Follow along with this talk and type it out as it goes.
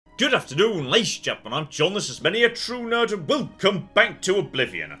Good afternoon, ladies and gentlemen, I'm John, this is Many a True Nerd, and welcome back to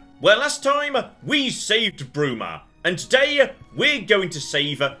Oblivion. Where last time, we saved Bruma, and today, we're going to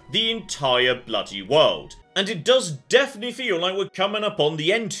save the entire bloody world. And it does definitely feel like we're coming up on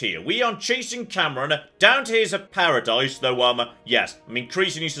the end here. We are chasing Cameron down to his paradise, though, yes, I'm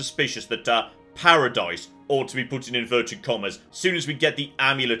increasingly suspicious that, paradise ought to be put in inverted commas. Soon as we get the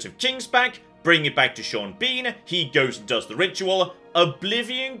Amulet of Kings back, bring it back to Sean Bean, he goes and does the ritual.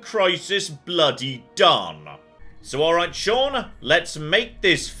 Oblivion crisis bloody done. So alright Sean, let's make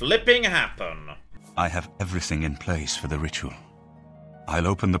this flipping happen. I have everything in place for the ritual. I'll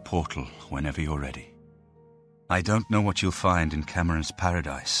open the portal whenever you're ready. I don't know what you'll find in Cameron's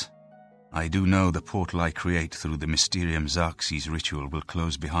paradise. I do know the portal I create through the Mysterium Xerxes ritual will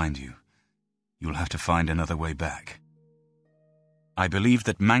close behind you. You'll have to find another way back. I believe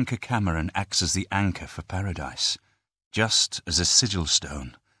that Mankar Cameron acts as the anchor for paradise, just as a sigil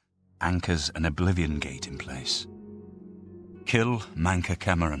stone anchors an Oblivion gate in place. Kill Mankar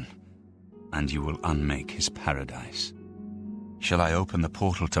Cameron, and you will unmake his paradise. Shall I open the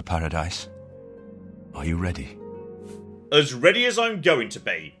portal to paradise? Are you ready? As ready as I'm going to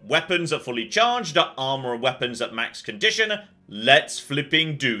be. Weapons are fully charged, armor and weapons at max condition. Let's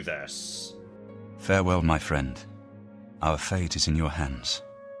flipping do this. Farewell, my friend. Our fate is in your hands.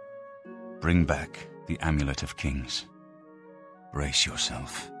 Bring back the Amulet of Kings. Brace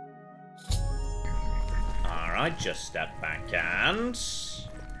yourself. Alright, just step back and...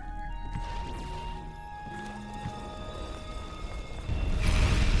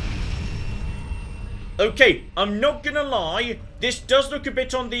 Okay, I'm not gonna lie, this does look a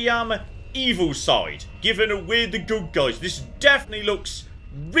bit on the, evil side. Given we're the good guys, this definitely looks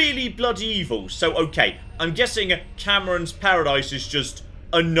really bloody evil. So, okay, I'm guessing Cameron's paradise is just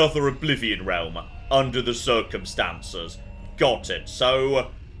another Oblivion realm under the circumstances. Got it.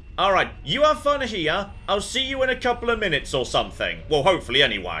 So, alright, you have fun here. I'll see you in a couple of minutes or something. Well, hopefully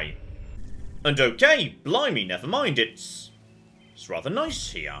anyway. And okay, blimey, never mind, it's rather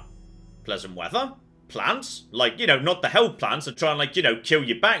nice here. Pleasant weather. Plants. Like, you know, not the hell plants that try and, like, you know, kill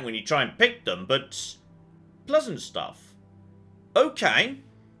you back when you try and pick them, but pleasant stuff. Okay.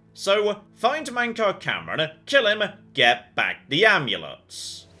 So, find Mankar Cameron, kill him, get back the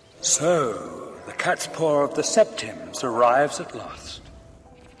amulets. So, the cat's paw of the Septims arrives at last.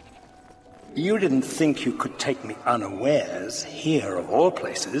 You didn't think you could take me unawares, here of all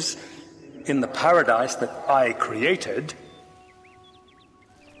places, in the paradise that I created.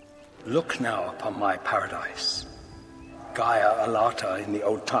 Look now upon my paradise. Gaia Alata in the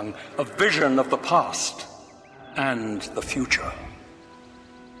old tongue, a vision of the past and the future.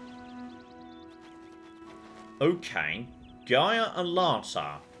 Okay, Gaia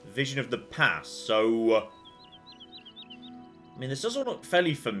Alata, vision of the past, so... I mean, this does all look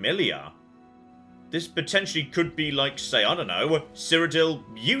fairly familiar. This potentially could be like, say, I don't know, Cyrodiil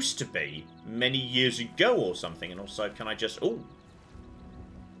used to be many years ago or something, and also, can I just... Ooh.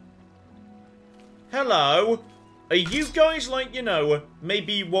 Hello? Are you guys, like, you know,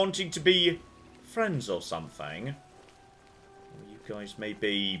 maybe wanting to be friends or something? Or you guys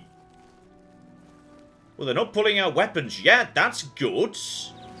maybe... Well, they're not pulling out weapons yet. That's good.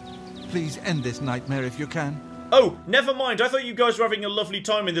 Please end this nightmare if you can. Oh, never mind. I thought you guys were having a lovely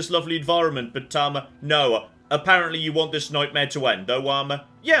time in this lovely environment, but, no. Apparently you want this nightmare to end, though,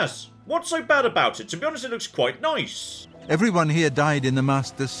 yes. What's so bad about it? To be honest, it looks quite nice. Everyone here died in the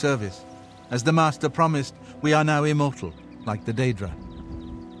Master's service. As the Master promised, we are now immortal, like the Daedra.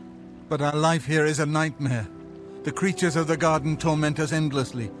 But our life here is a nightmare. The creatures of the garden torment us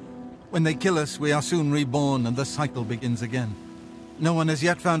endlessly. When they kill us, we are soon reborn and the cycle begins again. No one has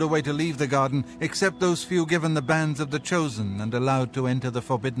yet found a way to leave the garden, except those few given the bands of the Chosen and allowed to enter the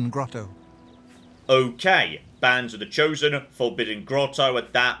Forbidden Grotto. Okay, bands of the Chosen, Forbidden Grotto,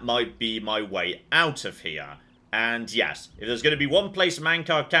 that might be my way out of here. And yes, if there's going to be one place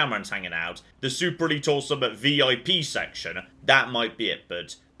Mankar Cameron's hanging out, the super elite awesome VIP section, that might be it.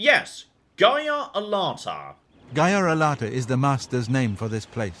 But yes, Gaia Alata. Gaia Alata is the Master's name for this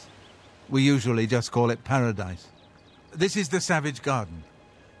place. We usually just call it Paradise. This is the Savage Garden.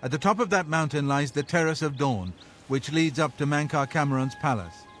 At the top of that mountain lies the Terrace of Dawn, which leads up to Mankar Cameron's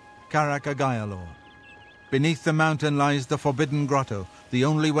palace, Karak Agaialor. Beneath the mountain lies the Forbidden Grotto, the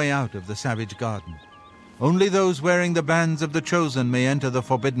only way out of the Savage Garden. Only those wearing the bands of the Chosen may enter the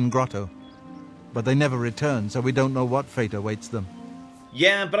Forbidden Grotto. But they never return, so we don't know what fate awaits them.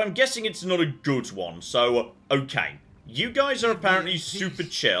 Yeah, but I'm guessing it's not a good one, so, okay. You guys are apparently super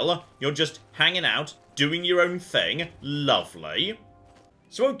chill. You're just hanging out, doing your own thing. Lovely.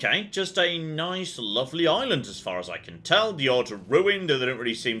 So okay, just a nice, lovely island as far as I can tell. The odd ruin, though they don't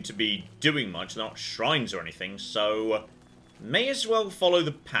really seem to be doing much, not shrines or anything, so may as well follow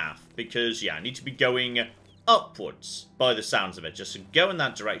the path, because, yeah, I need to be going upwards, by the sounds of it. Just go in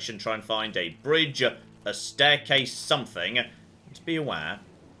that direction, try and find a bridge, a staircase, something. To be aware,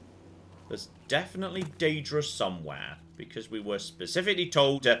 there's definitely Daedra somewhere, because we were specifically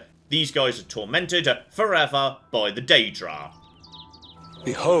told these guys are tormented forever by the Daedra.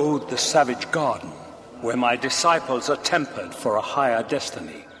 Behold the savage garden, where my disciples are tempered for a higher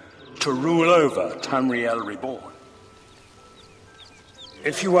destiny, to rule over Tamriel reborn.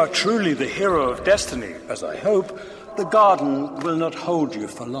 If you are truly the hero of destiny, as I hope, the garden will not hold you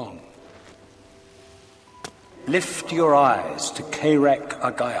for long. Lift your eyes to Kairek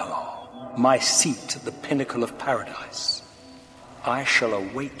Agayalor, my seat at the pinnacle of paradise. I shall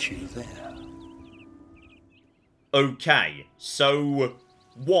await you there. Okay, so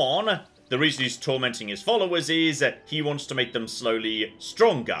one, the reason he's tormenting his followers is he wants to make them slowly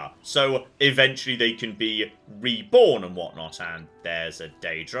stronger, so eventually they can be reborn and whatnot, and there's a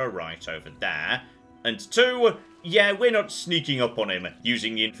Daedra right over there. And two, yeah, we're not sneaking up on him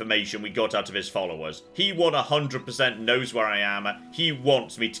using the information we got out of his followers. He 100% knows where I am, he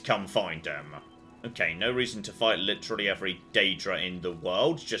wants me to come find him. Okay, no reason to fight literally every Daedra in the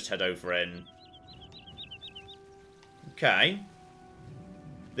world, just head over in. Okay.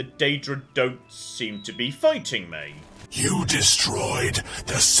 The Daedra don't seem to be fighting me. You destroyed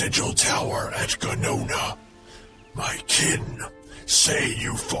the Sigil Tower at Gonona. My kin say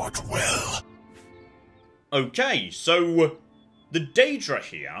you fought well. Okay, so the Daedra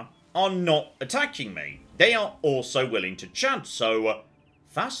here are not attacking me. They are also willing to chat, so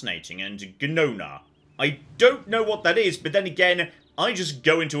fascinating. And Gonona, I don't know what that is, but then again, I just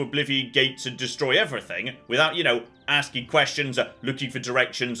go into Oblivion gates and destroy everything without, you know, asking questions, looking for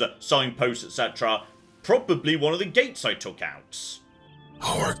directions, signposts, etc. Probably one of the gates I took out.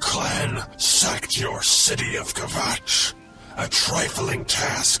 Our clan sacked your city of Kvatch. A trifling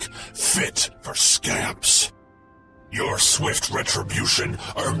task fit for scamps. Your swift retribution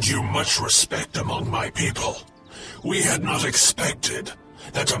earned you much respect among my people. We had not expected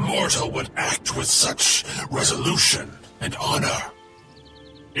that a mortal would act with such resolution and honor.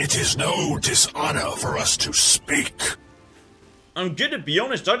 It is no dishonor for us to speak. I'm gonna be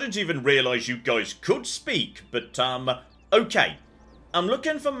honest, I didn't even realize you guys could speak, but, okay. I'm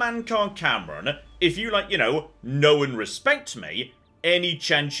looking for Mankar Cameron. If you, like, you know and respect me, any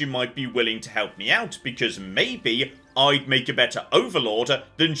chance you might be willing to help me out, because maybe I'd make a better overlord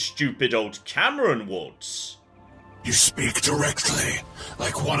than stupid old Cameron would. You speak directly,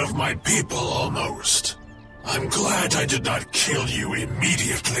 like one of my people almost. I'm glad I did not kill you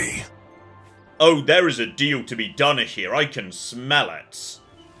immediately. Oh, there is a deal to be done here, I can smell it.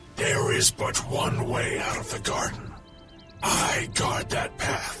 There is but one way out of the garden. I guard that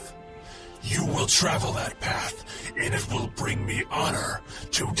path. You will travel that path, and it will bring me honor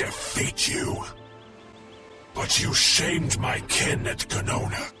to defeat you. But you shamed my kin at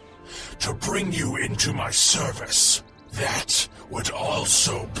Gonona. To bring you into my service, that would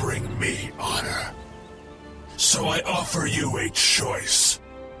also bring me honor. So I offer you a choice.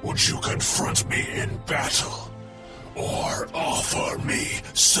 Would you confront me in battle, or offer me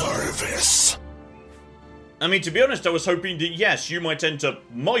service? I mean, to be honest, I was hoping that, yes, you might enter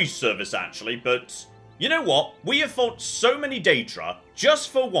my service, actually, but you know what? We have fought so many Daedra, just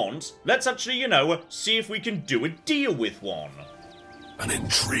for once, let's actually, see if we can do a deal with one. An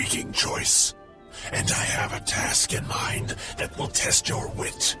intriguing choice. And I have a task in mind that will test your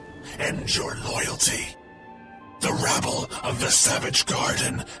wit and your loyalty. The rabble of the Savage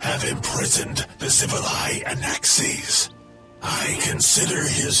Garden have imprisoned the Zivalai Anaxes. I consider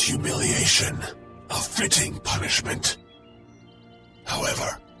his humiliation a fitting punishment.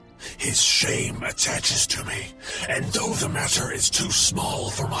 However, his shame attaches to me, and though the matter is too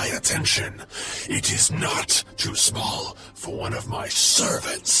small for my attention, it is not too small for one of my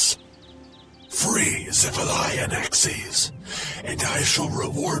servants. Free Zivalai Anaxes, and I shall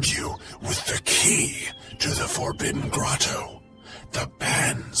reward you with the key to the Forbidden Grotto, the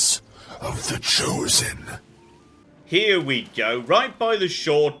bands of the Chosen. Here we go, right by the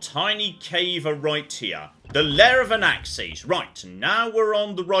shore, tiny cave right here. The lair of Anaxes. Right, now we're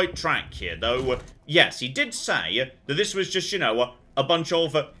on the right track here, though. Yes, he did say that this was just, a bunch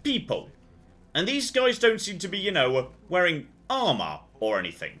of people. And these guys don't seem to be, wearing armor or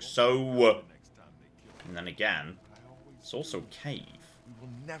anything, so... and then again, it's also a cave. We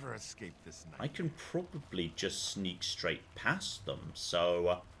will never escape this night. I can probably just sneak straight past them,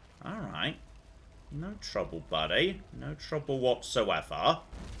 so... alright. No trouble, buddy. No trouble whatsoever.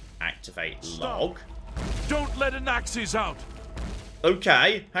 Activate log. Don't let Anaxes out!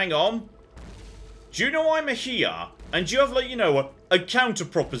 Okay, hang on. Do you know I'm here? And do you have, like, you know, a counter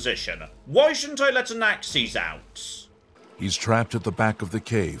proposition? Why shouldn't I let Anaxes out? He's trapped at the back of the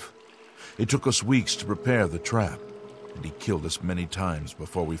cave. It took us weeks to prepare the trap, and he killed us many times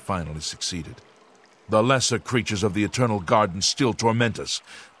before we finally succeeded. The lesser creatures of the Eternal Garden still torment us,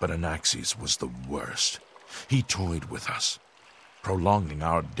 but Anaxes was the worst. He toyed with us, prolonging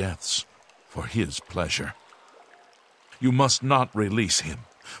our deaths for his pleasure. You must not release him,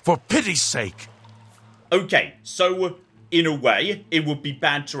 for pity's sake! Okay, so, in a way, it would be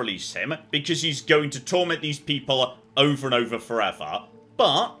bad to release him, because he's going to torment these people over and over forever.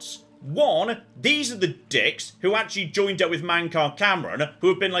 But, one, these are the dicks who actually joined up with Mankar Cameron, who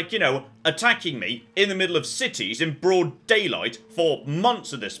have been, like, you know, attacking me in the middle of cities in broad daylight for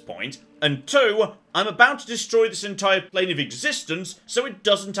months at this point. And two, I'm about to destroy this entire plane of existence, so it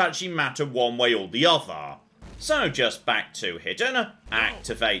doesn't actually matter one way or the other. So just back to hidden,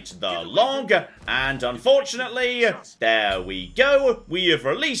 activate the log, and unfortunately, there we go, we have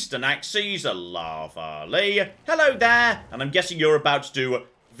released Anaxes lovely. Hello there, and I'm guessing you're about to do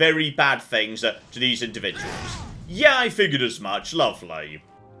very bad things to these individuals. Yeah, I figured as much, lovely.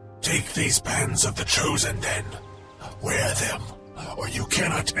 Take these bands of the Chosen, then. Wear them, or you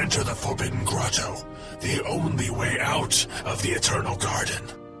cannot enter the Forbidden Grotto, the only way out of the Eternal Garden.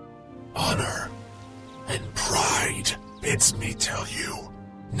 Honor and pride bids me tell you,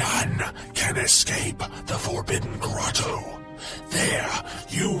 none can escape the Forbidden Grotto. There,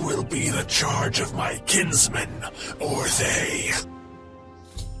 you will be the charge of my kinsmen, or they.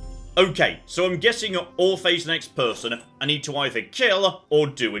 Okay, so I'm guessing Orphe's the next person I need to either kill or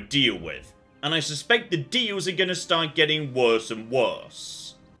do a deal with. And I suspect the deals are going to start getting worse and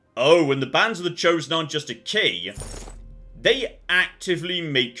worse. Oh, and the bands of the Chosen aren't just a key. They actively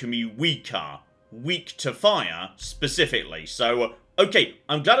make me weaker. Weak to fire, specifically. So, okay,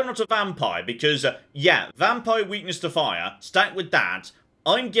 I'm glad I'm not a vampire, because, yeah, vampire weakness to fire, stacked with that,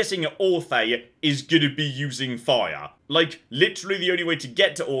 I'm guessing Orphe is gonna be using fire. Like, literally the only way to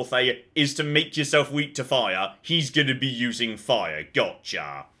get to Orphe is to make yourself weak to fire. He's gonna be using fire.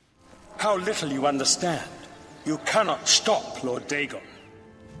 Gotcha. How little you understand. You cannot stop Lord Dagon.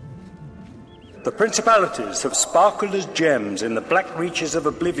 The principalities have sparkled as gems in the black reaches of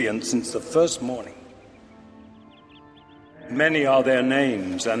Oblivion since the first morning. Many are their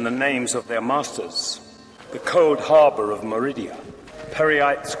names and the names of their masters. The cold harbour of Meridia,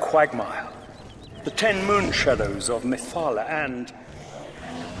 Periite's quagmire, the 10 moon shadows of Mephala,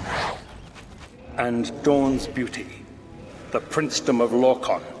 and Dawn's beauty, the princedom of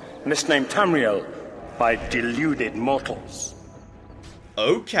Lorkon, misnamed Tamriel by deluded mortals.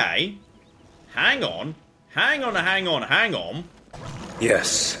 Okay. Hang on.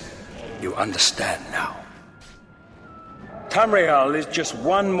 Yes, you understand now. Tamriel is just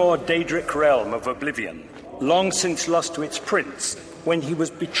one more Daedric realm of Oblivion, long since lost to its prince when he was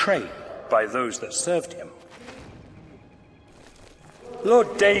betrayed by those that served him.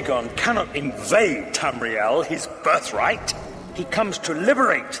 Lord Dagon cannot invade Tamriel, his birthright. He comes to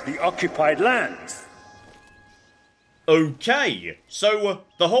liberate the occupied lands. Okay, so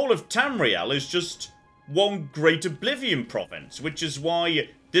the whole of Tamriel is just one great Oblivion province, which is why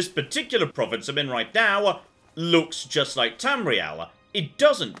this particular province I'm in right now looks just like Tamriel. It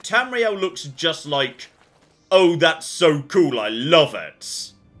doesn't. Tamriel looks just like... Oh, that's so cool, I love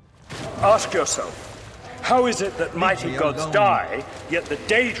it. Ask yourself, how is it that mighty gods die, yet the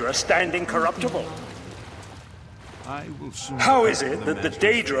Daedra stand incorruptible? How is it that the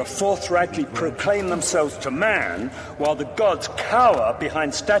Daedra forthrightly proclaim themselves to man, while the gods cower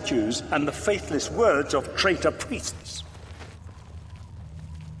behind statues and the faithless words of traitor priests?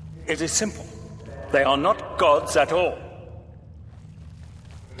 It is simple. They are not gods at all.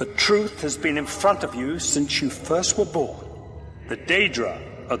 The truth has been in front of you since you first were born. The Daedra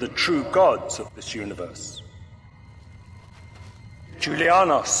are the true gods of this universe.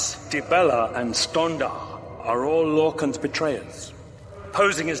 Julianos, Dibella, and Stondar are all Lorcan's betrayers,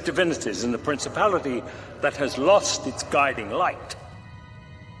 posing as divinities in the principality that has lost its guiding light.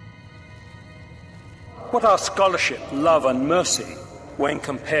 What are scholarship, love, and mercy when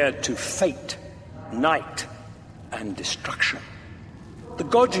compared to fate, night, and destruction? The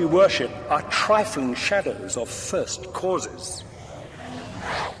gods you worship are trifling shadows of first causes.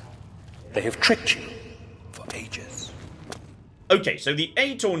 They have tricked you for ages. Okay, so the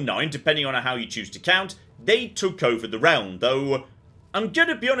 8 or 9, depending on how you choose to count, they took over the realm, though I'm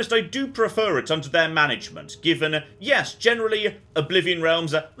gonna be honest, I do prefer it under their management, given, yes, generally, Oblivion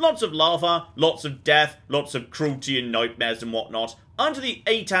realms are lots of lava, lots of death, lots of cruelty and nightmares and whatnot. Under the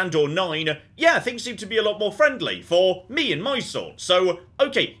 8 and or 9, yeah, things seem to be a lot more friendly for me and my sort. So,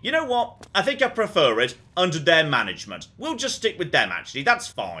 okay, you know what? I think I prefer it under their management. We'll just stick with them, actually. That's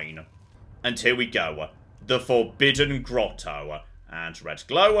fine. And here we go. The Forbidden Grotto. And red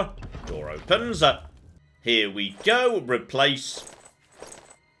glow. Door opens. Here we go. Replace.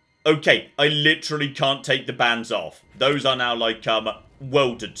 Okay, I literally can't take the bands off. Those are now, like,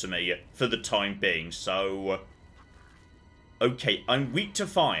 welded to me for the time being, so... Okay, I'm weak to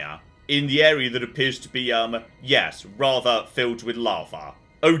fire in the area that appears to be, yes, rather filled with lava.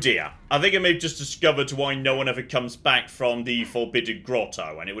 Oh dear. I think I may have just discovered why no one ever comes back from the Forbidden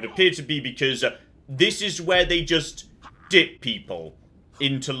Grotto, and it would appear to be because this is where they just dip people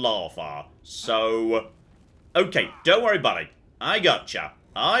into lava. So, okay, don't worry, buddy. I gotcha.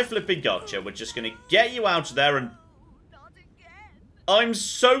 I flipping gotcha. We're just gonna get you out of there and... I'm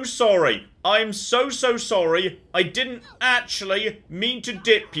so sorry. I'm so sorry. I didn't actually mean to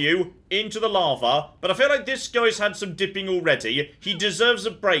dip you into the lava, but I feel like this guy's had some dipping already. He deserves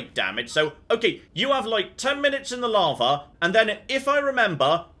a break, damn it. So, okay, you have like 10 minutes in the lava, and then if I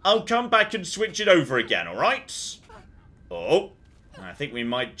remember, I'll come back and switch it over again, alright? Oh, I think we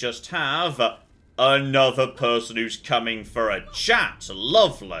might just have another person who's coming for a chat.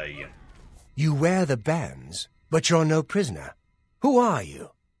 Lovely. You wear the bands, but you're no prisoner. Who are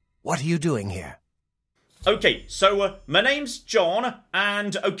you? What are you doing here? Okay, so my name's John,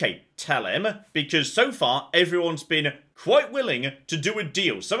 and okay, tell him, because so far everyone's been quite willing to do a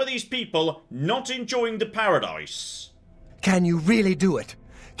deal. Some of these people not enjoying the paradise. Can you really do it?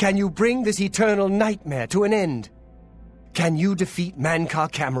 Can you bring this eternal nightmare to an end? Can you defeat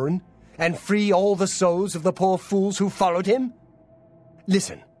Mankar Cameron and free all the souls of the poor fools who followed him?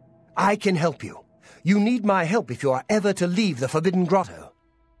 Listen, I can help you. You need my help if you are ever to leave the Forbidden Grotto.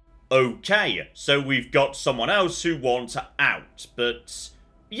 Okay, so we've got someone else who wants out, but...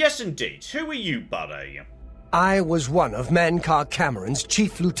 Yes, indeed. Who are you, buddy? I was one of Mankar Cameron's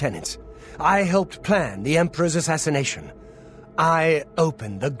chief lieutenants. I helped plan the Emperor's assassination. I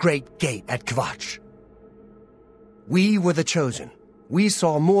opened the Great Gate at Kvatch. We were the chosen. We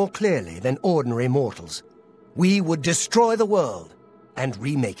saw more clearly than ordinary mortals. We would destroy the world and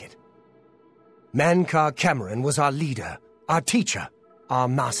remake it. Mankar Cameron was our leader, our teacher, our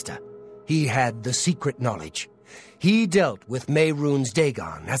master. He had the secret knowledge. He dealt with Mehrunes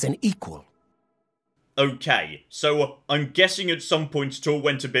Dagon as an equal. Okay, so I'm guessing at some point it all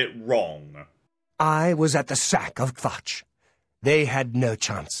went a bit wrong. I was at the sack of Kvatch. They had no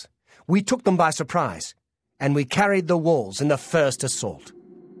chance. We took them by surprise, and we carried the walls in the first assault.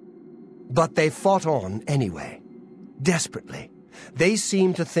 But they fought on anyway, desperately. They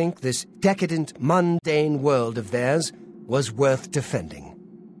seemed to think this decadent, mundane world of theirs was worth defending.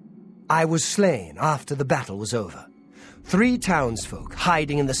 I was slain after the battle was over. 3 townsfolk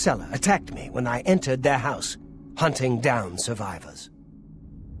hiding in the cellar attacked me when I entered their house, hunting down survivors.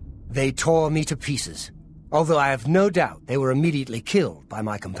 They tore me to pieces, although I have no doubt they were immediately killed by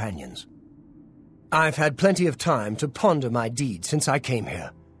my companions. I've had plenty of time to ponder my deed since I came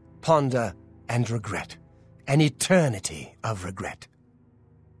here. Ponder and regret. An eternity of regret.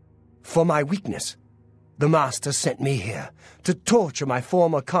 For my weakness, the Master sent me here to torture my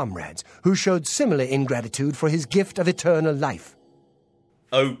former comrades who showed similar ingratitude for his gift of eternal life.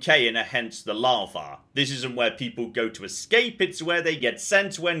 Okay, and hence the lava. This isn't where people go to escape, it's where they get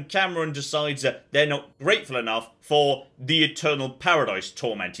sent when Cameron decides they're not grateful enough for the eternal paradise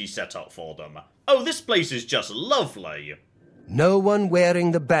torment he set up for them. Oh, this place is just lovely. No one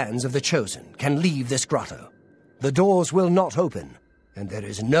wearing the bands of the Chosen can leave this grotto. The doors will not open, and there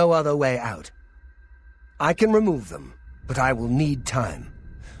is no other way out. I can remove them, but I will need time.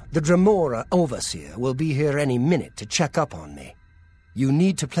 The Dremora Overseer will be here any minute to check up on me. You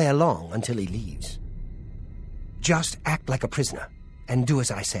need to play along until he leaves. Just act like a prisoner, and do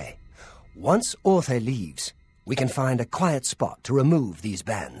as I say. Once Orthe leaves, we can find a quiet spot to remove these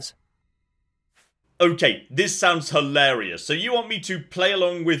bands. Okay, this sounds hilarious. So you want me to play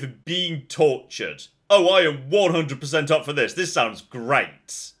along with being tortured? Oh, I am 100% up for this. This sounds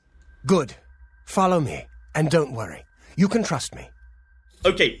great. Good. Follow me, and don't worry. You can trust me.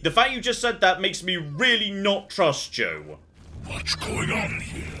 Okay, the fact you just said that makes me really not trust you. What's going on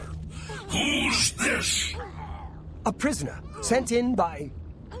here? Who's this? A prisoner, sent in by...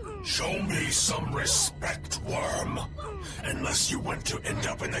 Show me some respect, worm. Unless you want to end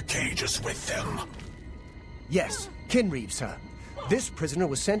up in the cages with them. Yes, Kinreeve, sir. This prisoner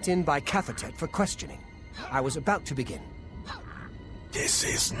was sent in by Cathertet for questioning. I was about to begin. This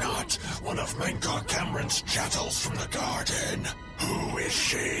is not one of Mankar Cameron's chattels from the garden. Who is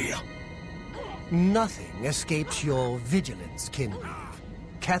she? Nothing escapes your vigilance, Kinreeve.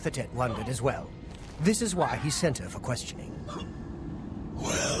 Cathatet wondered as well. This is why he sent her for questioning.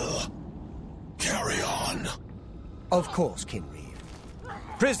 Well, carry on. Of course, Kinreeve.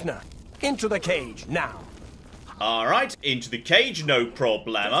 Prisoner, into the cage, now. Alright, into the cage, no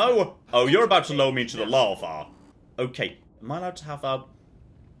problemo. Oh, you're about to lower me into the lava. Okay, am I allowed to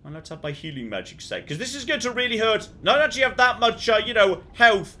have my healing magic set? Because this is going to really hurt. I don't actually have that much, you know,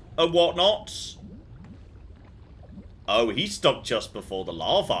 health and whatnot. Oh, he's stuck just before the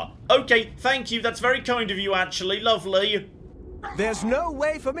lava. Okay, thank you. That's very kind of you, actually. Lovely. There's no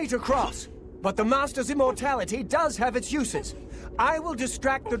way for me to cross, but the Master's immortality does have its uses. I will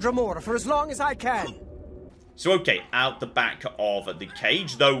distract the Dremora for as long as I can. So, okay, out the back of the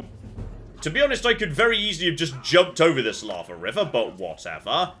cage, though, to be honest, I could very easily have just jumped over this lava river, but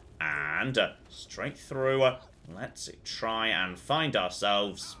whatever. And straight through. Let's try and find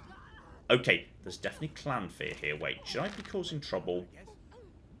ourselves. Okay, there's definitely clan fear here. Wait, should I be causing trouble?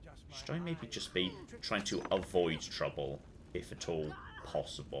 Should I maybe just be trying to avoid trouble, if at all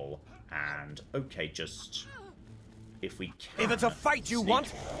possible? And, okay, just... if we can. If it's a fight you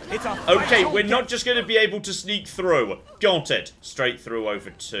want, it's a fight. Okay, we're not just going to be able to sneak through. Got it. Straight through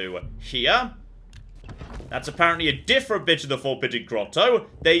over to here. That's apparently a different bit of the Forbidden Grotto.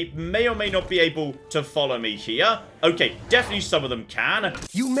 They may or may not be able to follow me here. Okay, definitely some of them can.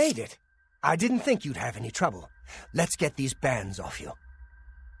 You made it. I didn't think you'd have any trouble. Let's get these bands off you.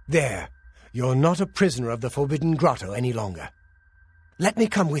 There. You're not a prisoner of the Forbidden Grotto any longer. Let me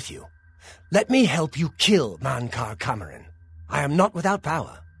come with you. Let me help you kill Mankar Cameron. I am not without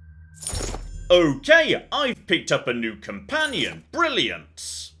power. Okay, I've picked up a new companion.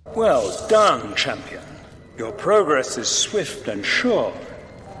 Brilliant. Well done, champion. Your progress is swift and sure.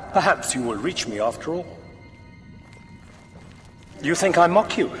 Perhaps you will reach me after all. You think I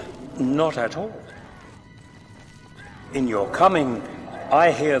mock you? Not at all. In your coming,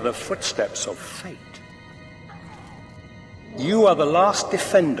 I hear the footsteps of fate. You are the last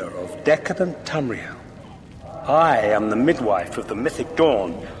defender of decadent Tamriel. I am the midwife of the mythic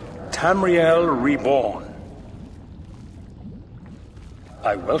dawn, Tamriel reborn.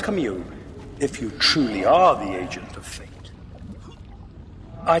 I welcome you, if you truly are the agent of fate.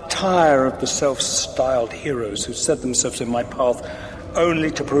 I tire of the self-styled heroes who set themselves in my path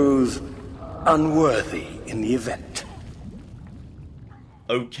only to prove unworthy in the event.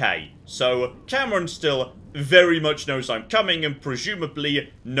 Okay, so Cameron still very much knows I'm coming and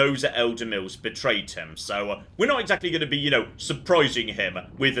presumably knows that Elder Mills betrayed him. So we're not exactly going to be, you know, surprising him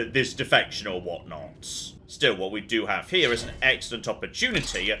with this defection or whatnot. Still, what we do have here is an excellent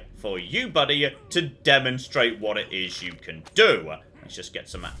opportunity for you, buddy, to demonstrate what it is you can do. Let's just get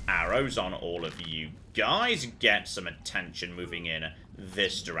some arrows on all of you guys. Get some attention moving in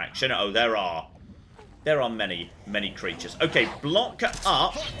this direction. Oh, there are many, many creatures. Okay, block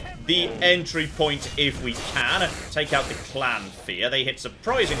up the entry point if we can. Take out the clan fear. They hit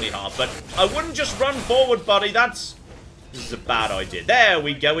surprisingly hard, but I wouldn't just run forward, buddy. This is a bad idea. There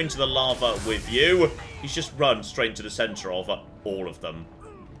we go, into the lava with you. He's just run straight into the center of all of them.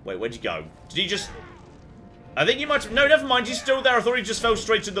 Wait, where'd he go? Did he just... I think he might have... No, never mind. He's still there. I thought he just fell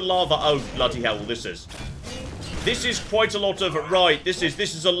straight in the lava. Oh, bloody hell, this is quite a lot of... Right, this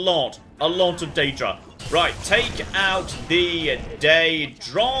is a lot of Daedra. Right, take out the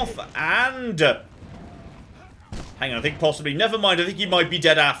Daedroth and... Hang on, I think possibly... Never mind, I think he might be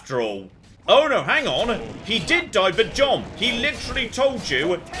dead after all. Oh no, hang on. He did die, but John, he literally told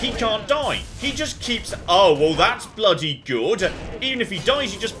you he can't die. He just keeps... Oh, well, that's bloody good. Even if he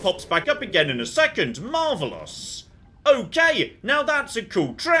dies, he just pops back up again in a second. Marvellous. Okay, now that's a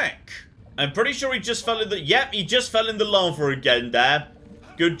cool trick. I'm pretty sure he just fell in the... Yep, he just fell in the lava again there.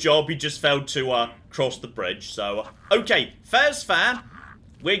 Good job, he just fell to cross the bridge. So, okay, fair's fair.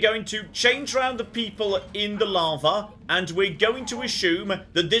 We're going to change around the people in the lava, and we're going to assume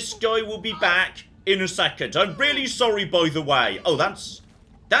that this guy will be back in a second. I'm really sorry, by the way. Oh, that's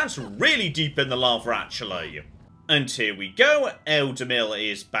really deep in the lava, actually. And here we go.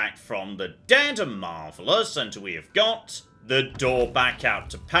 Eldermill is back from the dead. Marvellous. And we have got the door back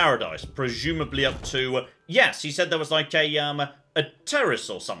out to paradise. Presumably up to... Yes, he said there was like a terrace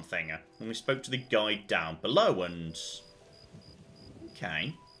or something. And we spoke to the guy down below, and...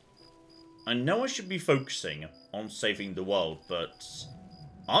 Okay. I know I should be focusing on saving the world, but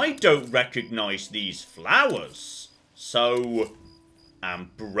I don't recognize these flowers. So,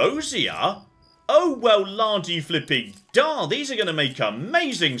 ambrosia? Oh, well, lardy flipping dar, these are going to make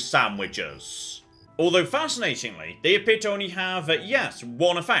amazing sandwiches. Although fascinatingly, they appear to only have, yes,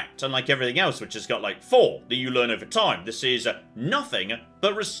 one effect, unlike everything else which has got like 4 that you learn over time. This is nothing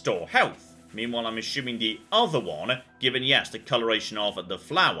but restore health. Meanwhile, I'm assuming the other one, given, yes, the coloration of the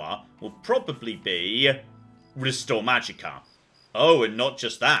flower, will probably be restore magicka. Oh, and not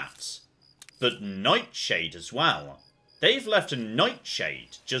just that, but nightshade as well. They've left a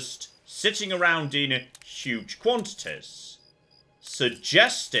nightshade just sitting around in huge quantities,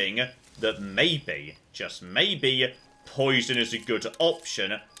 suggesting that maybe, just maybe, poison is a good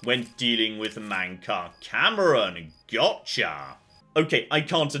option when dealing with Mankar Cameron. Gotcha! Okay, I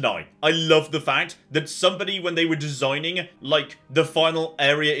can't deny, I love the fact that somebody, when they were designing, like, the final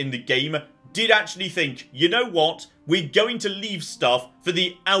area in the game, did actually think, you know what, we're going to leave stuff for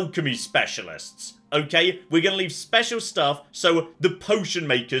the alchemy specialists. Okay, we're going to leave special stuff so the potion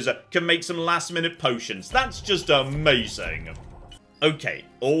makers can make some last-minute potions. That's just amazing. Okay,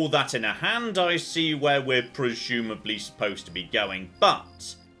 all that in a hand, I see where we're presumably supposed to be going,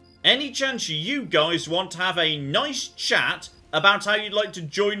 but any chance you guys want to have a nice chat about how you'd like to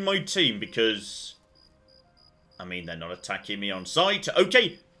join my team? Because, I mean, they're not attacking me on sight.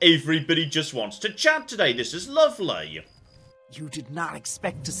 Okay, everybody just wants to chat today. This is lovely. You did not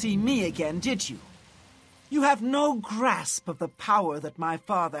expect to see me again, did you? You have no grasp of the power that my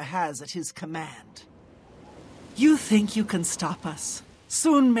father has at his command. You think you can stop us?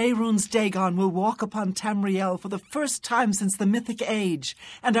 Soon Mehrunes Dagon will walk upon Tamriel for the first time since the Mythic Age,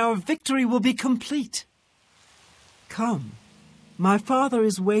 and our victory will be complete. Come. My father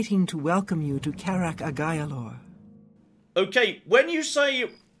is waiting to welcome you to Karak Agayalor. Okay, when you say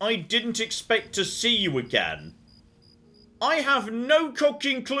I didn't expect to see you again, I have no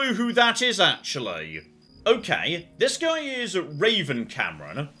cocking clue who that is, actually. Okay, this guy is Raven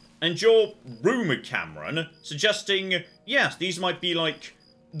Cameron, and you're Rumour Cameron, suggesting, yes, these might be, like,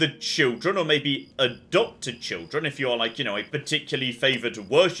 the children, or maybe adopted children, if you're, like, you know, a particularly favoured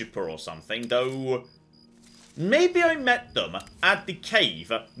worshipper or something, though maybe I met them at the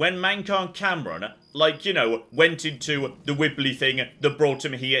cave when Mankar Cameron, like, you know, went into the wibbly thing that brought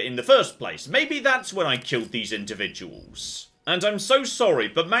him here in the first place. Maybe that's when I killed these individuals. And I'm so sorry,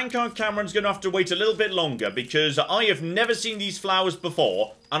 but Mankar Cameron's going to have to wait a little bit longer because I have never seen these flowers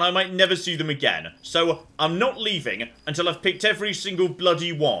before, and I might never see them again. So I'm not leaving until I've picked every single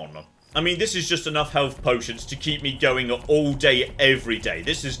bloody one. I mean, this is just enough health potions to keep me going all day, every day.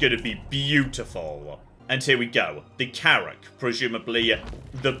 This is going to be beautiful. And here we go. The Karak, presumably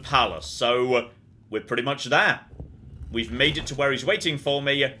the palace. So we're pretty much there. We've made it to where he's waiting for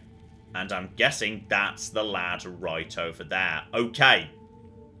me. And I'm guessing that's the lad right over there. Okay.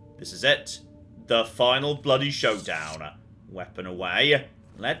 This is it. The final bloody showdown. Weapon away.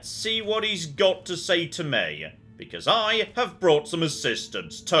 Let's see what he's got to say to me. Because I have brought some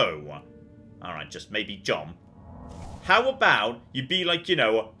assistance too. Alright, just maybe John. How about you be like, you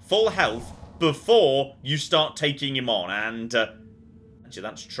know, full health before you start taking him on? And, actually,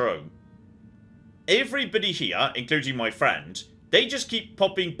 that's true. Everybody here, including my friend, they just keep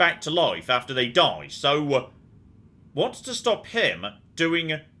popping back to life after they die, so what's to stop him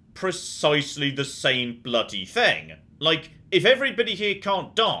doing precisely the same bloody thing? Like, if everybody here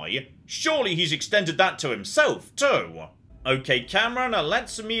can't die, surely he's extended that to himself, too. Okay, Cameron,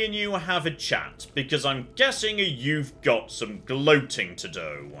 let's me and you have a chat, because I'm guessing you've got some gloating to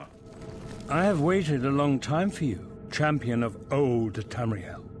do. I have waited a long time for you, champion of old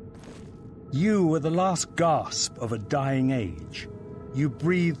Tamriel. You were the last gasp of a dying age. You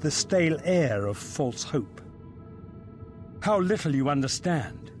breathed the stale air of false hope. How little you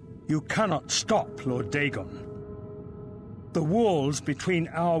understand. You cannot stop Lord Dagon. The walls between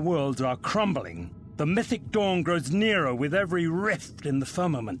our worlds are crumbling. The mythic dawn grows nearer with every rift in the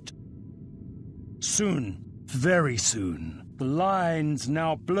firmament. Soon, very soon, the lines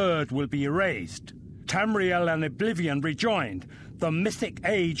now blurred will be erased. Tamriel and Oblivion rejoined, the mythic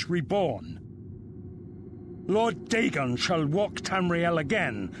age reborn. Lord Dagon shall walk Tamriel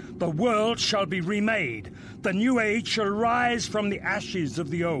again. The world shall be remade. The new age shall rise from the ashes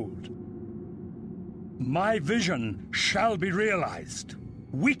of the old. My vision shall be realized.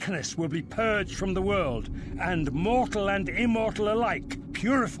 Weakness will be purged from the world, and mortal and immortal alike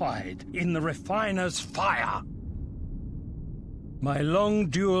purified in the refiner's fire. My long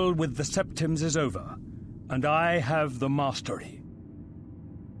duel with the Septims is over, and I have the mastery.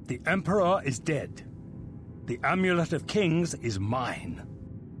 The Emperor is dead. The Amulet of Kings is mine.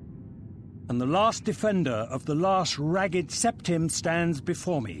 And the last defender of the last ragged Septim stands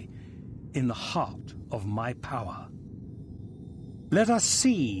before me, in the heart of my power. Let us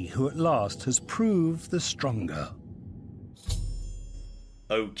see who at last has proved the stronger.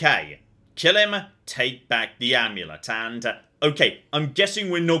 Okay, kill him, take back the amulet, and... okay, I'm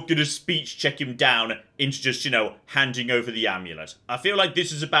guessing we're not going to speech check him down into just, you know, handing over the amulet. I feel like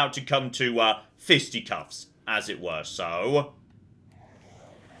this is about to come to, fisticuffs, as it were, so...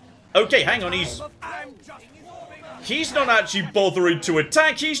 okay, hang on, he's not actually bothering to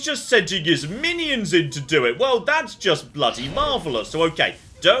attack, he's just sending his minions in to do it. Well, that's just bloody marvellous. So, okay,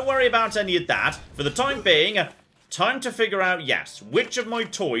 don't worry about any of that. For the time being, time to figure out, yes, which of my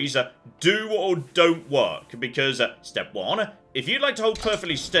toys do or don't work. Because, step one, if you'd like to hold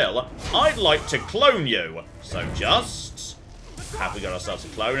perfectly still, I'd like to clone you. So just... have we got ourselves a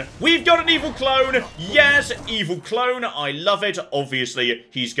clone? We've got an evil clone! Yes, evil clone. I love it. Obviously,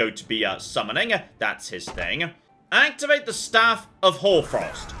 he's going to be summoning. That's his thing. Activate the Staff of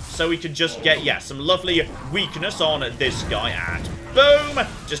Hoarfrost. So we can just get, yeah, some lovely weakness on this guy. And boom!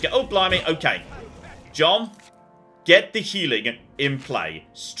 Just get, oh, blimey. Okay. John, get the healing in play.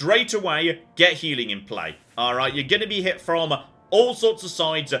 Straight away, get healing in play. Alright, you're going to be hit from all sorts of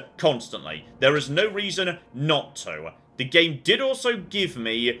sides constantly. There is no reason not to. The game did also give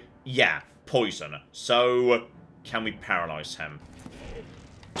me, yeah, poison. So, can we paralyze him?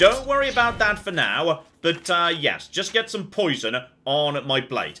 Don't worry about that for now. But, yes, just get some poison on my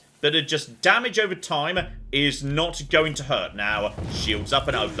blade. But just damage over time is not going to hurt. Now, shields up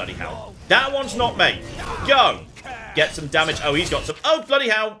and oh, bloody hell. That one's not me. Go! Get some damage. Oh, he's got some. Oh, bloody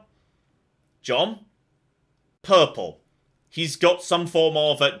hell. John? Purple. He's got some form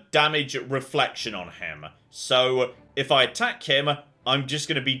of damage reflection on him. So, if I attack him, I'm just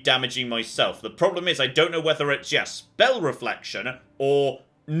going to be damaging myself. The problem is I don't know whether it's, yes, spell reflection or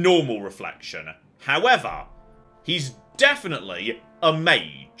normal reflection. However, he's definitely a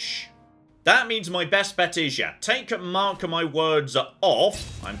mage. That means my best bet is, yeah, take mark my words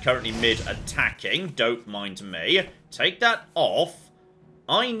off. I'm currently mid-attacking, don't mind me. Take that off.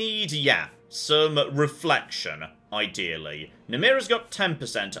 I need, yeah, some reflection, ideally. Namira's got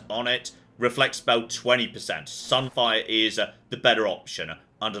 10% on it. Reflect spell 20%. Sunfire is the better option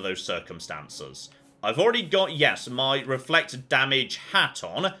under those circumstances. I've already got, yes, my reflect damage hat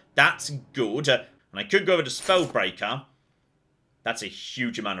on. That's good. And I could go over to Spellbreaker. That's a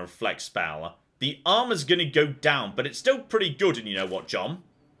huge amount of reflect spell. The armor's going to go down, but it's still pretty good. And you know what, John?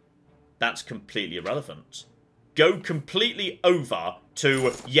 That's completely irrelevant. Go completely over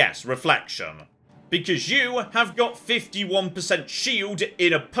to, yes, reflection. Because you have got 51% shield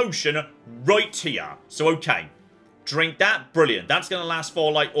in a potion right here. So, okay. Drink that. Brilliant. That's going to last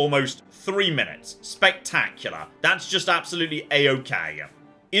for, like, almost 3 minutes. Spectacular. That's just absolutely A-okay.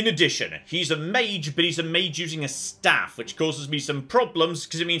 In addition, he's a mage, but he's a mage using a staff, which causes me some problems,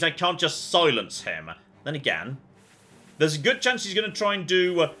 because it means I can't just silence him. Then again, there's a good chance he's going to try and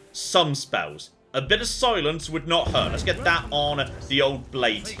do some spells. A bit of silence would not hurt. Let's get that on the old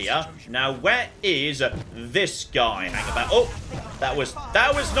blade here. Now, where is this guy? Hang about. Oh, that was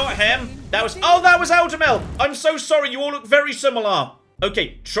not him. That was Aldemil. I'm so sorry. You all look very similar.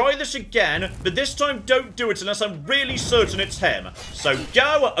 Okay, try this again, but this time don't do it unless I'm really certain it's him. So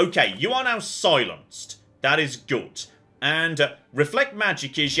go. Okay, you are now silenced. That is good. And reflect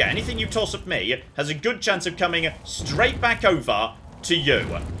magic is, yeah, anything you toss at me has a good chance of coming straight back over to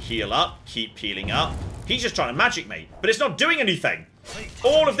you. Heal up, keep healing up. He's just trying to magic me, but it's not doing anything.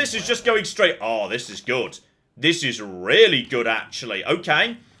 All of this is just going straight. Oh, this is good. This is really good, actually.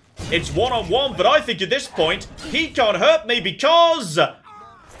 Okay. It's one-on-one, but I think at this point, he can't hurt me because...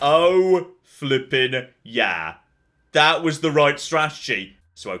 oh, flippin' yeah. That was the right strategy.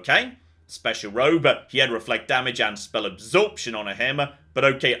 So, okay. Special robe. He had reflect damage and spell absorption on him. But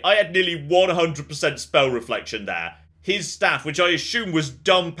okay, I had nearly 100% spell reflection there. His staff, which I assume was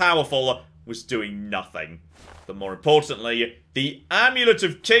dumb powerful, was doing nothing. But more importantly, the Amulet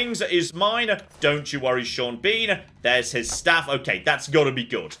of Kings is mine. Don't you worry, Sean Bean. There's his staff. Okay, that's gotta be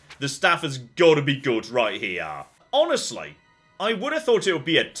good. The staff has gotta be good right here. Honestly, I would have thought it would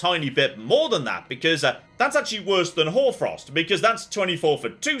be a tiny bit more than that, because that's actually worse than Hoarfrost, because that's 24 for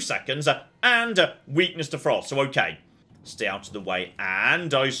 2 seconds, and weakness to frost. So, okay, stay out of the way,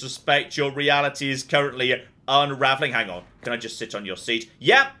 and I suspect your reality is currently unraveling. Hang on, can I just sit on your seat?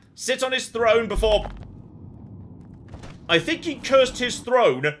 Yep, sit on his throne before... I think he cursed his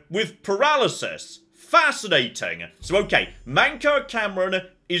throne with paralysis. Fascinating. So, okay, Mankar Cameron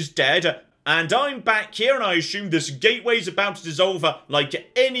is dead, and I'm back here, and I assume this gateway's about to dissolve like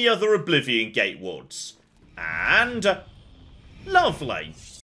any other Oblivion gate would. And... lovely.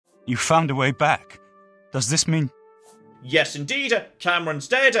 You found a way back. Does this mean... Yes, indeed. Cameron's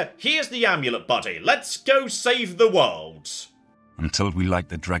dead. Here's the amulet, buddy. Let's go save the world. Until we light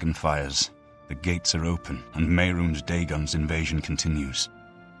the dragon fires, the gates are open, and Mehrunes Dagon's invasion continues.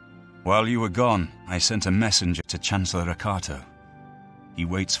 While you were gone, I sent a messenger to Chancellor Akato. He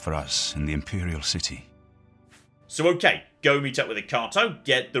waits for us in the Imperial City. So okay, go meet up with Akato,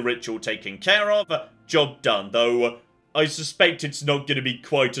 get the ritual taken care of, job done, though I suspect it's not going to be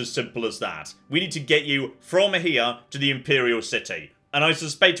quite as simple as that. We need to get you from here to the Imperial City, and I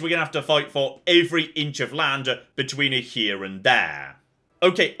suspect we're going to have to fight for every inch of land between here and there.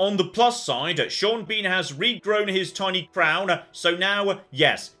 Okay, on the plus side, Sean Bean has regrown his tiny crown, so now,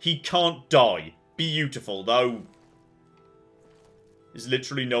 yes, he can't die. Beautiful, though. There's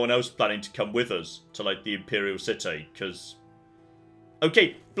literally no one else planning to come with us to, like, the Imperial City, because...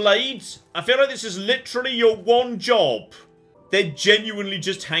 Okay, Blades, I feel like this is literally your one job. They're genuinely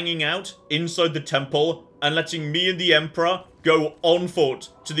just hanging out inside the temple and letting me and the Emperor go on foot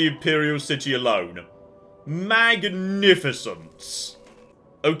to the Imperial City alone. Magnificent.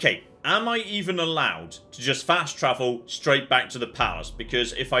 Okay, am I even allowed to just fast travel straight back to the palace?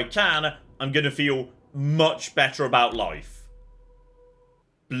 Because if I can, I'm going to feel much better about life.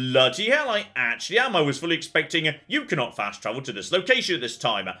 Bloody hell, I actually am. I was fully expecting you cannot fast travel to this location at this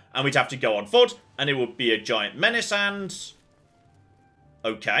time. And we'd have to go on foot, and it would be a giant menace, and...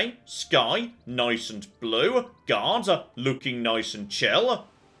 Okay, sky, nice and blue. Guards are looking nice and chill.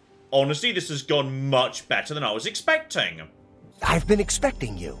 Honestly, this has gone much better than I was expecting. I've been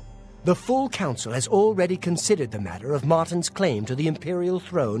expecting you. The full council has already considered the matter of Martin's claim to the Imperial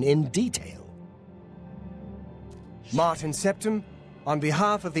throne in detail. Martin Septim, on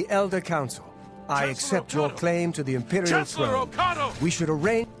behalf of the Elder Council, I accept your claim to the Imperial throne. We should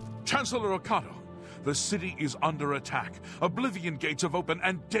arrange... Chancellor Okato, the city is under attack. Oblivion gates have opened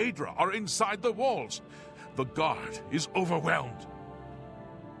and Daedra are inside the walls. The guard is overwhelmed.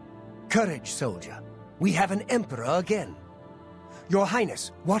 Courage, soldier. We have an emperor again. Your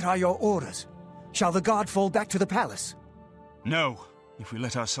Highness, what are your orders? Shall the guard fall back to the palace? No. If we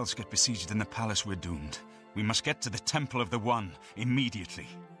let ourselves get besieged in the palace, we're doomed. We must get to the Temple of the One immediately.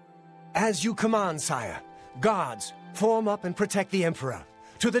 As you command, sire. Guards, form up and protect the Emperor.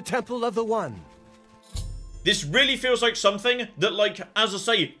 To the Temple of the One. This really feels like something that, like, as I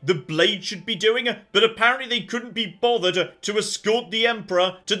say, the Blade should be doing, but apparently they couldn't be bothered to escort the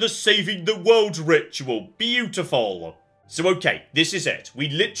Emperor to the Saving the World ritual. Beautiful. So okay, this is it. We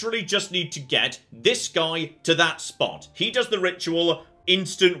literally just need to get this guy to that spot. He does the ritual,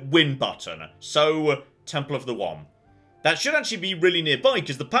 instant win button. So, Temple of the One. That should actually be really nearby,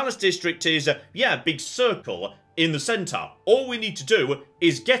 because the Palace District is, yeah, a big circle in the centre. All we need to do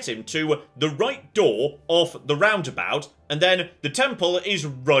is get him to the right door off the roundabout, and then the temple is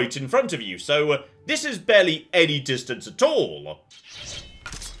right in front of you. So, this is barely any distance at all.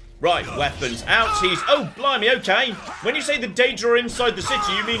 Right, weapons out. He's... Oh, blimey, okay. When you say the Daedra are inside the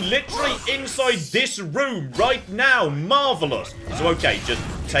city, you mean literally inside this room right now. Marvellous. So, okay, just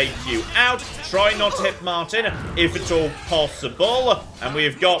take you out. Try not to hit Martin, if at all possible. And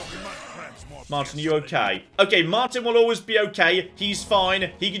we've got... Martin, are you okay? Okay, Martin will always be okay. He's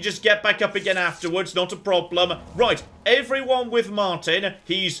fine. He can just get back up again afterwards. Not a problem. Right, everyone with Martin.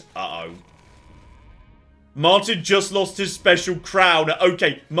 He's... Uh-oh. Martin just lost his special crown.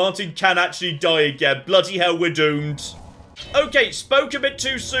 Okay, Martin can actually die again. Bloody hell, we're doomed. Okay, spoke a bit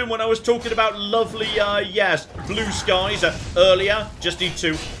too soon when I was talking about lovely, yes, blue skies earlier. Just need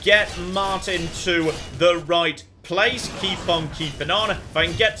to get Martin to the right place. Keep on keeping on. If I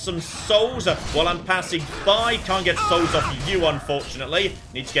can get some souls while I'm passing by. Can't get souls off you, unfortunately.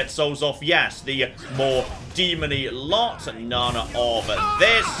 Need to get souls off, yes, the more demony lot. None of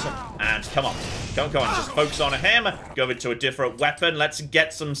this. And come on. Come on. Just focus on him. Go over to a different weapon. Let's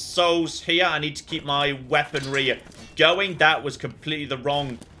get some souls here. I need to keep my weaponry going. That was completely the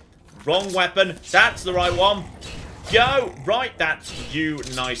wrong weapon. That's the right one. Go! Right, that's you.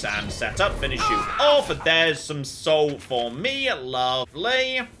 Nice and set up. Finish you off. There's some soul for me.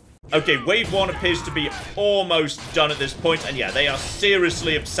 Lovely. Okay, wave 1 appears to be almost done at this point. And yeah, they are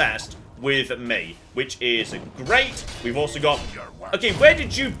seriously obsessed with me, which is great. We've also got... Okay, where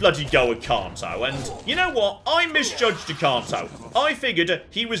did you bloody go, Akato? And you know what? I misjudged Akato. I figured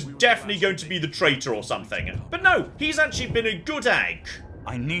he was definitely going to be the traitor or something. But no, he's actually been a good egg.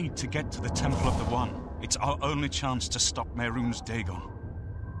 I need to get to the Temple of the One. It's our only chance to stop Mehrunes Dagon.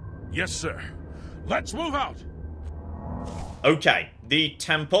 Yes, sir. Let's move out. Okay, the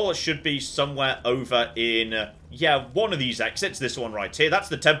temple should be somewhere over in, yeah, one of these exits. This one right here. That's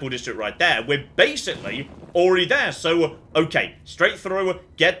the temple district right there. We're basically already there. So, okay, straight through,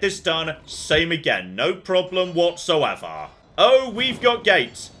 get this done, same again. No problem whatsoever. Oh, we've got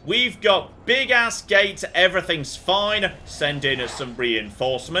gates. We've got big-ass gates. Everything's fine. Send in some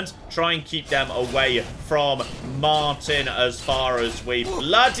reinforcements. Try and keep them away from Martin as far as we...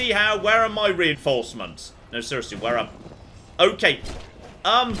 Bloody hell, where are my reinforcements? No, seriously, where are... Okay.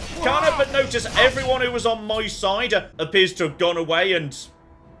 Can't help but notice everyone who was on my side appears to have gone away, and...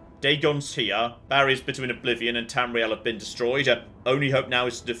 Dagon's here. Barriers between Oblivion and Tamriel have been destroyed. Only hope now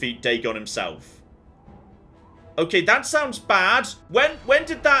is to defeat Dagon himself. Okay, that sounds bad. When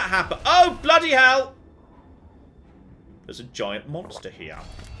did that happen? Oh, bloody hell! There's a giant monster here.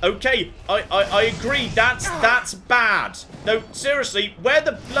 Okay, I agree. That's bad. No, seriously, where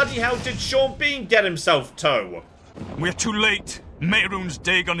the bloody hell did Sean Bean get himself to? We're too late. Mehrunes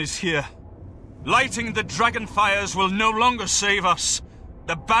Dagon is here. Lighting the dragon fires will no longer save us.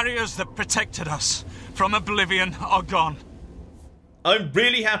 The barriers that protected us from Oblivion are gone. I'm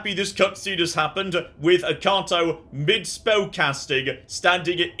really happy this cutscene has happened with Akato mid-spellcasting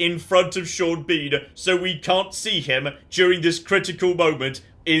standing in front of Sean Bean so we can't see him during this critical moment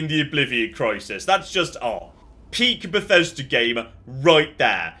in the Oblivion crisis. That's just, peak Bethesda game right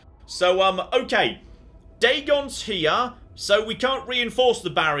there. So, okay. Dagon's here, so we can't reinforce the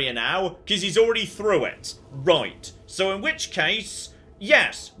barrier now because he's already through it. Right. So in which case,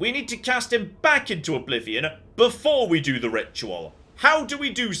 yes, we need to cast him back into Oblivion before we do the ritual. How do we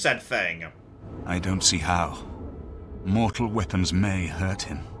do said thing? I don't see how. Mortal weapons may hurt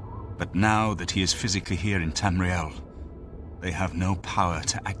him, but now that he is physically here in Tamriel, they have no power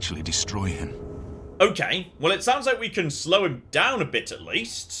to actually destroy him. Okay, well it sounds like we can slow him down a bit at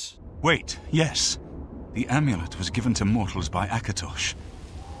least. Wait, yes. The amulet was given to mortals by Akatosh.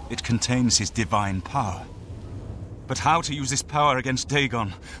 It contains his divine power. But how to use this power against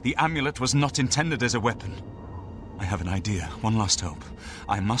Dagon? The amulet was not intended as a weapon. I have an idea. One last hope.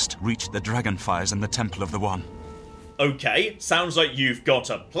 I must reach the dragonfires and the Temple of the One. Okay, sounds like you've got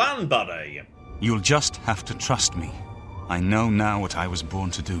a plan, buddy. You'll just have to trust me. I know now what I was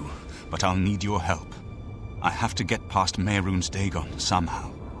born to do, but I'll need your help. I have to get past Mehrunes Dagon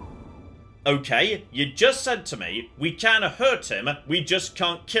somehow. Okay, you just said to me, we can hurt him, we just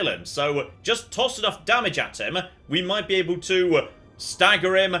can't kill him. So just toss enough damage at him, we might be able to...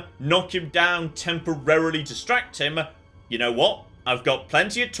 stagger him, knock him down, temporarily distract him. You know what? I've got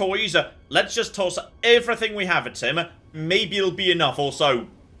plenty of toys. Let's just toss everything we have at him. Maybe it'll be enough also.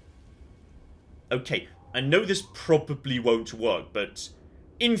 Okay, I know this probably won't work, but...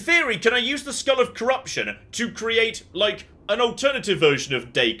 in theory, can I use the Skull of Corruption to create, like, an alternative version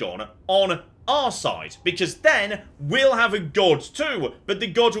of Dagon on our side? Because then we'll have a god too, but the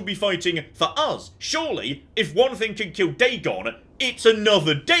god will be fighting for us. Surely, if one thing can kill Dagon, it's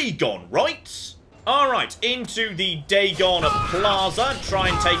another Dagon, right? Alright, into the Dagon Plaza. Try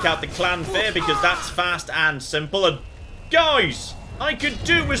and take out the Fanfare because that's fast and simple. And guys, I could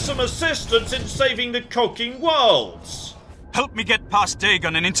do with some assistance in saving the cocking worlds. Help me get past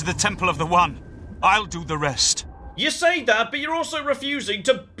Dagon and into the Temple of the One. I'll do the rest. You say that, but you're also refusing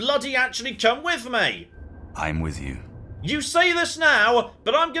to bloody actually come with me. I'm with you. You say this now,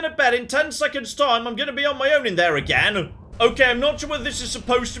 but I'm gonna bet in 10 seconds time I'm gonna be on my own in there again. Okay, I'm not sure whether this is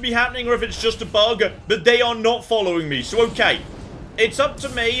supposed to be happening or if it's just a bug, but they are not following me, so okay. It's up to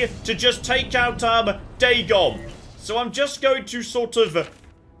me to just take out, Dagon. So I'm just going to sort of...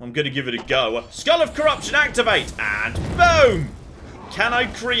 I'm gonna give it a go. Skull of Corruption activate, and boom! Can I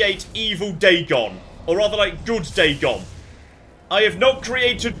create evil Dagon? Or rather, like, good Dagon. I have not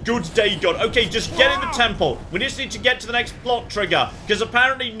created good Dagon. Okay, just get in the temple. We just need to get to the next plot trigger. Because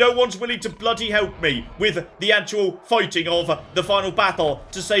apparently no one's willing to bloody help me with the actual fighting of the final battle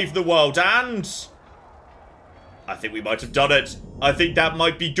to save the world. And... I think we might have done it. I think that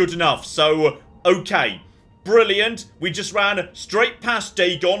might be good enough. So, okay. Brilliant. We just ran straight past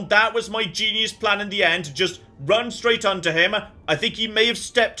Dagon. That was my genius plan in the end. Just run straight under him. I think he may have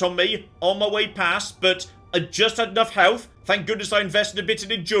stepped on me on my way past, but I just had enough health. Thank goodness I invested a bit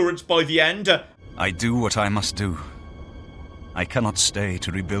in endurance by the end. I do what I must do. I cannot stay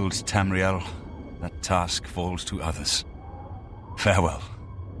to rebuild Tamriel. That task falls to others. Farewell.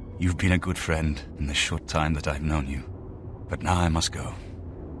 You've been a good friend in the short time that I've known you. But now I must go.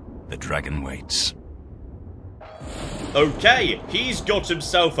 The dragon waits. Okay, he's got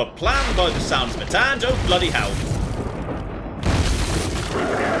himself a plan by the sounds of it, and oh bloody hell.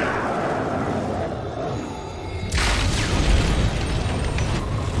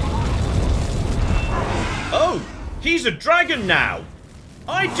 Oh, he's a dragon now.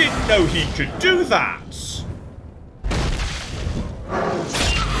 I didn't know he could do that.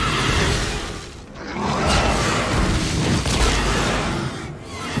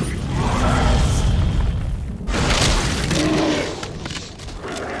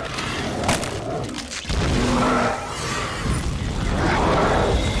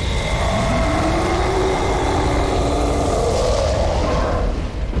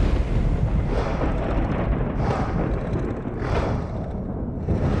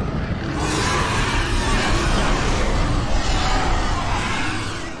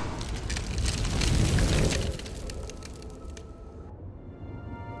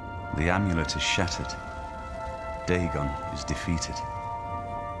 amulet is shattered. Dagon is defeated.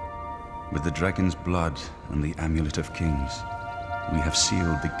 With the dragon's blood and the amulet of kings, we have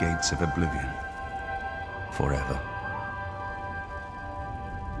sealed the gates of Oblivion forever.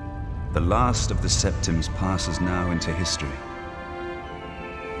 The last of the Septims passes now into history.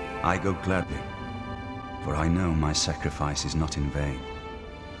 I go gladly, for I know my sacrifice is not in vain.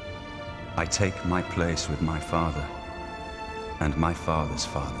 I take my place with my father and my father's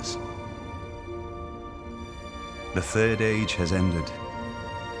fathers. The Third Age has ended,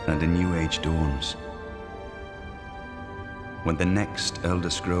 and a new age dawns. When the next Elder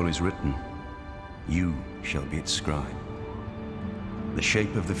Scroll is written, you shall be its scribe. The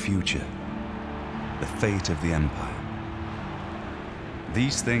shape of the future, the fate of the Empire.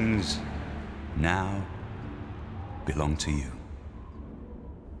 These things now belong to you.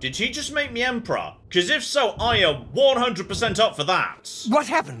 Did he just make me Emperor? Because if so, I am 100% up for that. What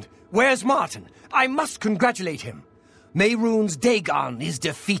happened? Where's Martin? I must congratulate him. Mehrunes Dagon is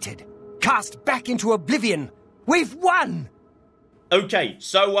defeated. Cast back into Oblivion. We've won! Okay,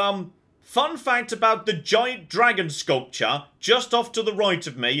 so, fun fact about the giant dragon sculpture just off to the right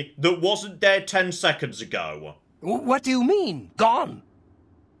of me that wasn't there 10 seconds ago. What do you mean, gone?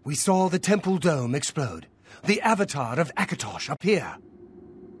 We saw the temple dome explode. The avatar of Akatosh appear.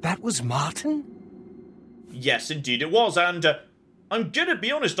 That was Martin? Yes, indeed it was, and I'm gonna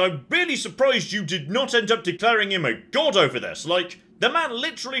be honest, I'm really surprised you did not end up declaring him a god over this. Like, the man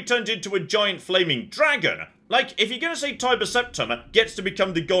literally turned into a giant flaming dragon. Like, if you're gonna say Tiber Septim gets to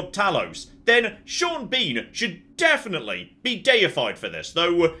become the god Talos, then Sean Bean should definitely be deified for this.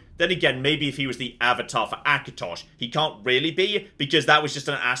 Though, then again, maybe if he was the avatar for Akatosh, he can't really be, because that was just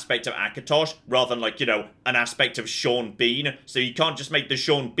an aspect of Akatosh, rather than, like, you know, an aspect of Sean Bean. So you can't just make the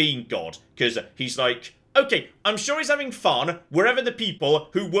Sean Bean god, because he's like, okay, I'm sure he's having fun wherever the people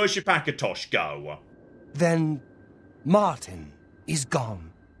who worship Akatosh go. Then Martin is gone.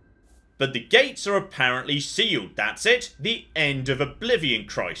 But the gates are apparently sealed. That's it. The end of Oblivion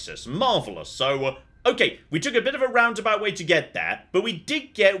Crisis. Marvellous. So, okay, we took a bit of a roundabout way to get there, but we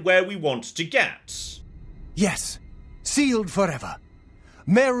did get where we wanted to get. Yes, sealed forever.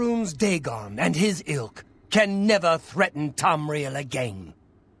 Mehrunes Dagon and his ilk can never threaten Tamriel again.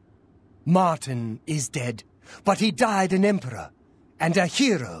 Martin is dead, but he died an emperor and a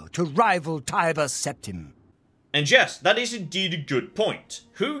hero to rival Tiber Septim. And yes, that is indeed a good point.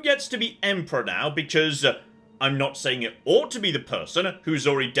 Who gets to be Emperor now? Because I'm not saying it ought to be the person who's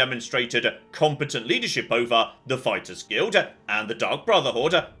already demonstrated competent leadership over the Fighters Guild, and the Dark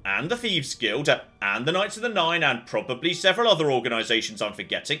Brotherhood, and the Thieves Guild, and the Knights of the Nine, and probably several other organisations I'm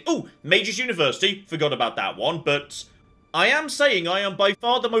forgetting. Oh, Mages University, forgot about that one, but I am saying I am by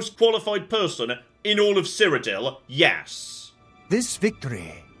far the most qualified person in all of Cyrodiil, yes. This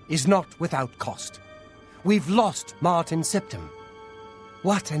victory is not without cost. We've lost Martin Septim.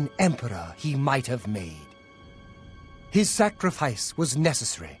 What an emperor he might have made. His sacrifice was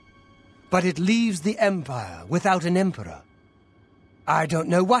necessary, but it leaves the Empire without an emperor. I don't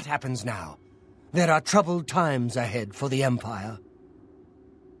know what happens now. There are troubled times ahead for the Empire.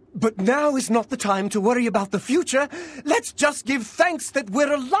 But now is not the time to worry about the future. Let's just give thanks that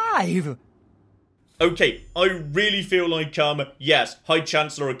we're alive. Okay, I really feel like, yes, High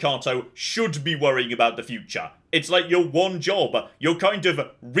Chancellor Akato should be worrying about the future. It's like your one job. You're kind of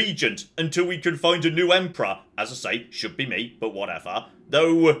regent until we can find a new emperor. As I say, should be me, but whatever.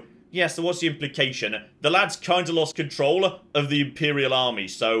 Though, yes, there was the implication. The lad's kind of lost control of the Imperial Army,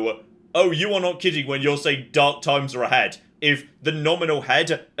 so... oh, you are not kidding when you're saying dark times are ahead. If the nominal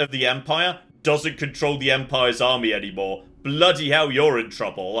head of the Empire doesn't control the Empire's army anymore, bloody hell, you're in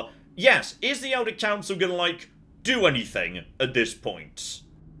trouble. Yes, is the Elder Council gonna, like, do anything at this point?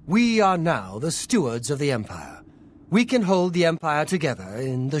 We are now the stewards of the Empire. We can hold the Empire together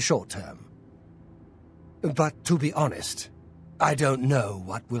in the short term. But to be honest, I don't know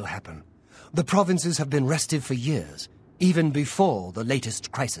what will happen. The provinces have been restive for years, even before the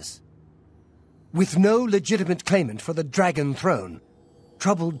latest crisis. With no legitimate claimant for the Dragon Throne,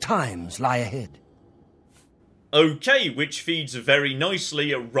 troubled times lie ahead. Okay, which feeds very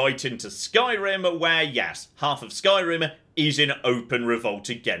nicely right into Skyrim, where, yes, half of Skyrim is in open revolt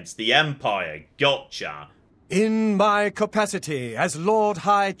against the Empire. Gotcha. In my capacity as Lord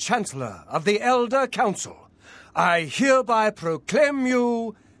High Chancellor of the Elder Council, I hereby proclaim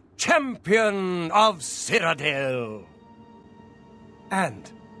you Champion of Cyrodiil. And,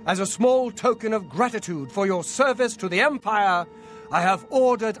 as a small token of gratitude for your service to the Empire, I have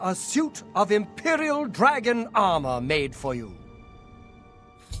ordered a suit of Imperial Dragon armor made for you.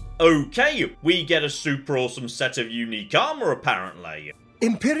 Okay, we get a super awesome set of unique armor, apparently.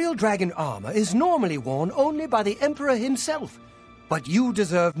 Imperial Dragon armor is normally worn only by the Emperor himself, but you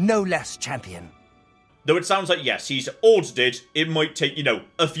deserve no less, champion. Though it sounds like, yes, he's ordered it. It might take,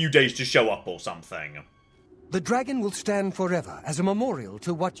 a few days to show up or something. The dragon will stand forever as a memorial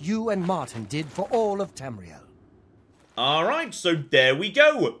to what you and Martin did for all of Tamriel. Alright, so there we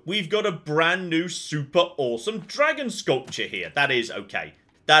go. We've got a brand new super awesome dragon sculpture here. That is okay.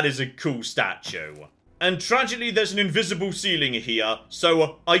 That is a cool statue. And tragically, there's an invisible ceiling here,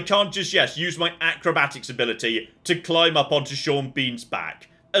 so I can't just, use my acrobatics ability to climb up onto Sean Bean's back.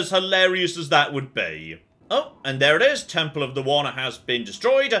 As hilarious as that would be. Oh, and there it is. Temple of the One has been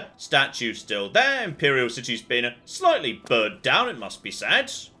destroyed. Statue's still there. Imperial City's been slightly burnt down, it must be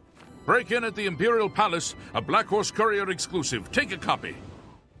said. Break in at the Imperial Palace, a Black Horse Courier exclusive. Take a copy.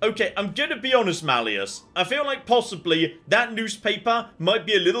 Okay, I'm gonna be honest, Malleus. I feel like possibly that newspaper might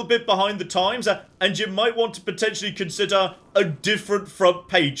be a little bit behind the times, and you might want to potentially consider a different front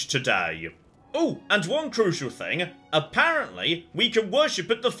page today. Oh, and one crucial thing. Apparently, we can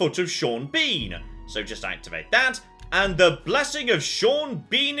worship at the foot of Sean Bean. So just activate that, and the blessing of Sean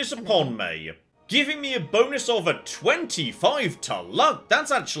Bean is upon me. Giving me a bonus of a 25 to luck.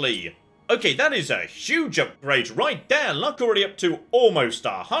 That's actually... Okay, that is a huge upgrade right there. Luck already up to almost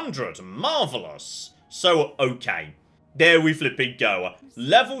 100. Marvellous. So, okay. There we flipping go.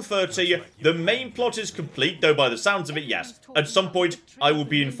 Level 30. The main plot is complete, though by the sounds of it, yes. At some point, I will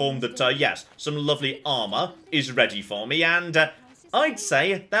be informed that, yes, some lovely armour is ready for me. And I'd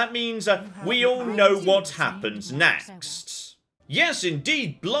say that means we all know what happens next. Yes,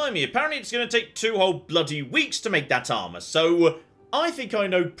 indeed. Blimey. Apparently it's going to take 2 whole bloody weeks to make that armour. So... I think I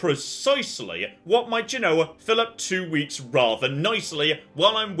know precisely what might, fill up 2 weeks rather nicely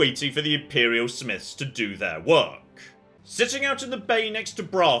while I'm waiting for the Imperial Smiths to do their work. Sitting out in the bay next to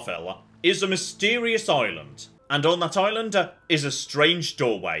Bravil is a mysterious island, and on that island is a strange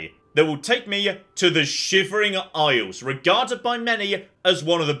doorway that will take me to the Shivering Isles, regarded by many as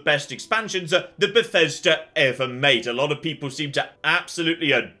one of the best expansions that Bethesda ever made. A lot of people seem to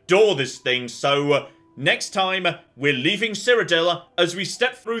absolutely adore this thing, so... Next time, we're leaving Cyrodiil as we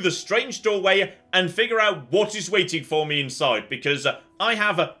step through the strange doorway and figure out what is waiting for me inside, because I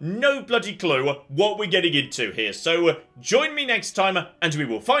have no bloody clue what we're getting into here. So join me next time and we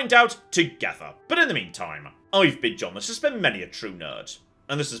will find out together. But in the meantime, I've been John, this has been many a true nerd,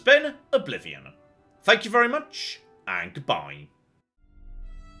 and this has been Oblivion. Thank you very much, and goodbye.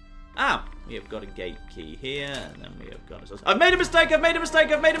 Ah, we have got a gate key here, and then we have got... I've made a mistake, I've made a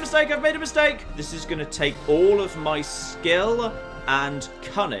mistake, I've made a mistake, I've made a mistake! This is going to take all of my skill and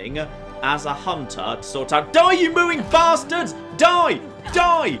cunning as a hunter to sort out... Die, you mooing bastards! Die!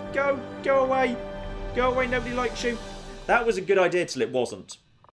 Die! Go away. Go away, nobody likes you. That was a good idea till it wasn't.